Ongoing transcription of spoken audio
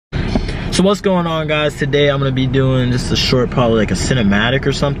So what's going on, guys? Today I'm gonna be doing just a short, probably like a cinematic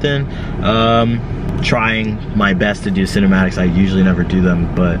or something. Trying my best to do cinematics. I usually never do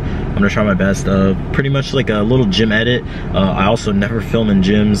them, but I'm gonna try my best. Pretty much like a little gym edit. I also never film in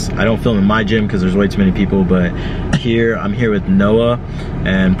gyms. I don't film in my gym because there's way too many people, but I'm here with Noah,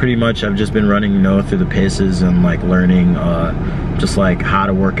 and pretty much I've just been running Noah through the paces and like learning just like how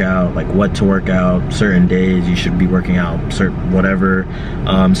to work out, like what to work out, certain days you should be working out, certain whatever.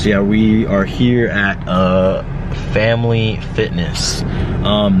 So yeah, we are here at Family Fitness.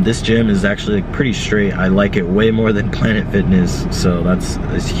 This gym is actually like pretty straight. I like it way more than Planet Fitness, so that's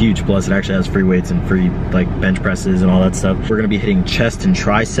a huge plus. It actually has free weights and free like bench presses and all that stuff. We're gonna be hitting chest and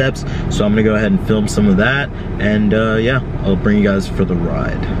triceps, so I'm gonna go ahead and film some of that, and yeah, I'll bring you guys for the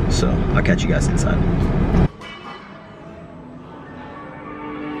ride. So I'll catch you guys inside.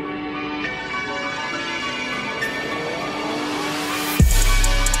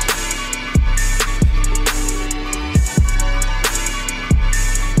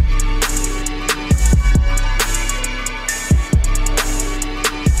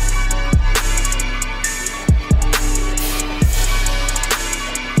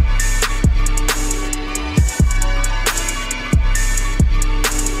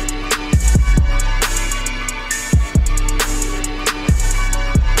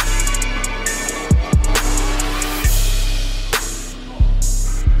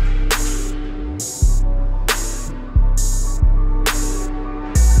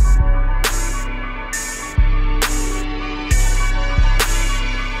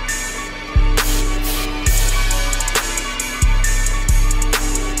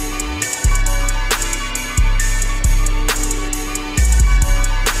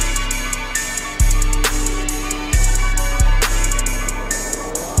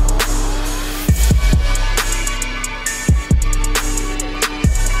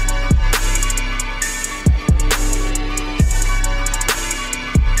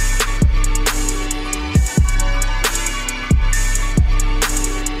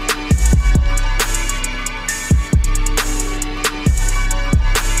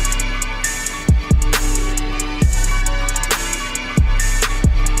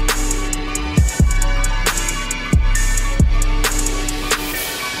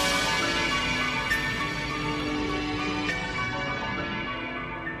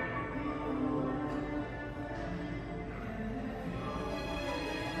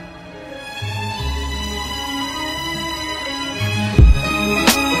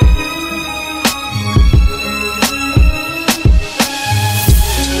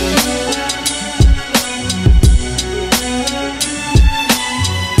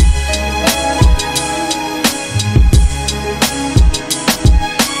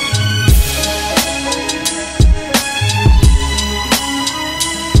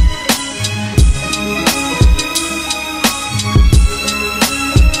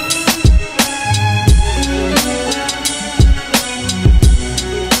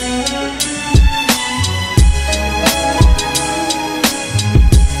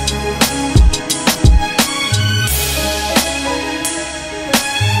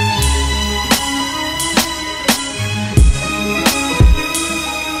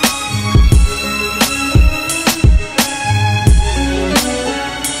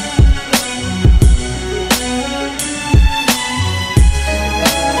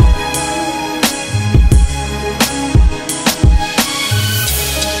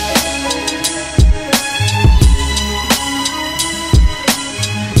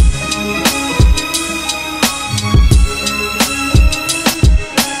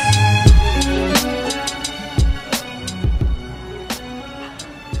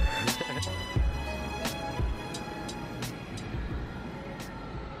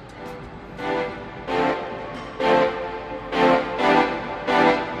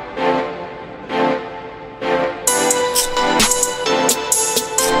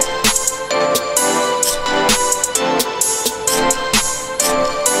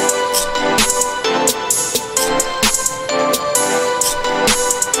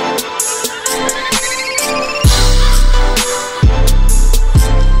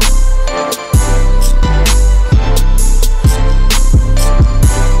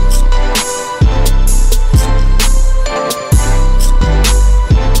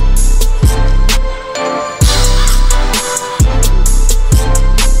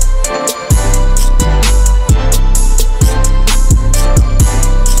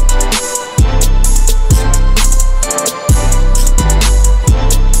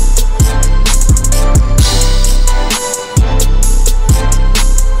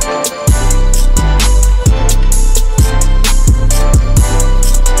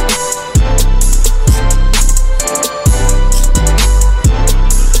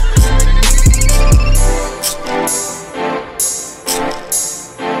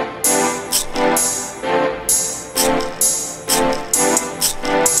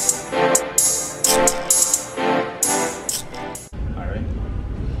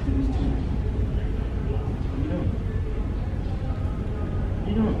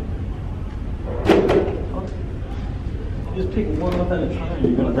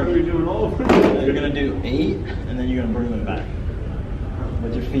 You're gonna do 8, and then you're gonna bring them back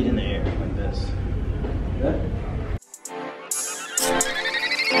with your feet in the air like this. Yeah.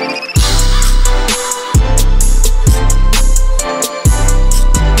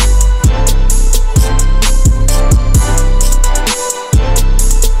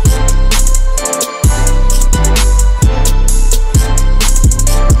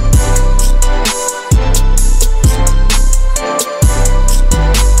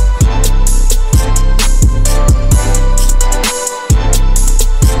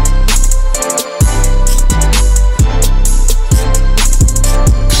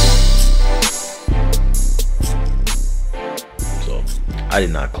 I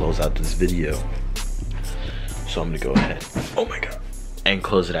did not close out this video, so I'm gonna go ahead, oh my god, and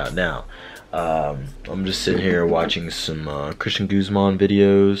close it out now. I'm just sitting here watching some Christian Guzman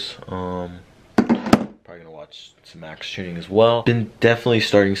videos. Probably gonna watch some max training as well. Been definitely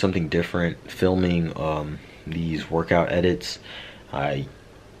starting something different, filming these workout edits. I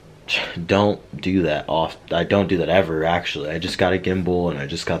don't do that I don't do that ever, actually. I just got a gimbal and I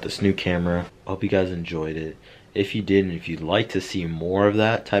just got this new camera. Hope you guys enjoyed it. If you did, and if you'd like to see more of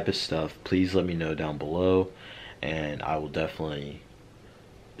that type of stuff, please let me know down below, and I will definitely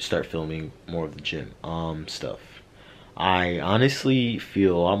start filming more of the gym stuff. I honestly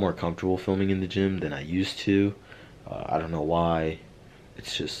feel a lot more comfortable filming in the gym than I used to. I don't know why.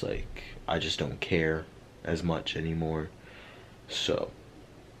 It's just like, I just don't care as much anymore. So,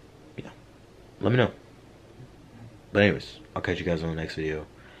 yeah, let me know. But anyways, I'll catch you guys on the next video.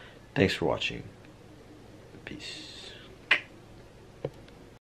 Thanks for watching. Peace.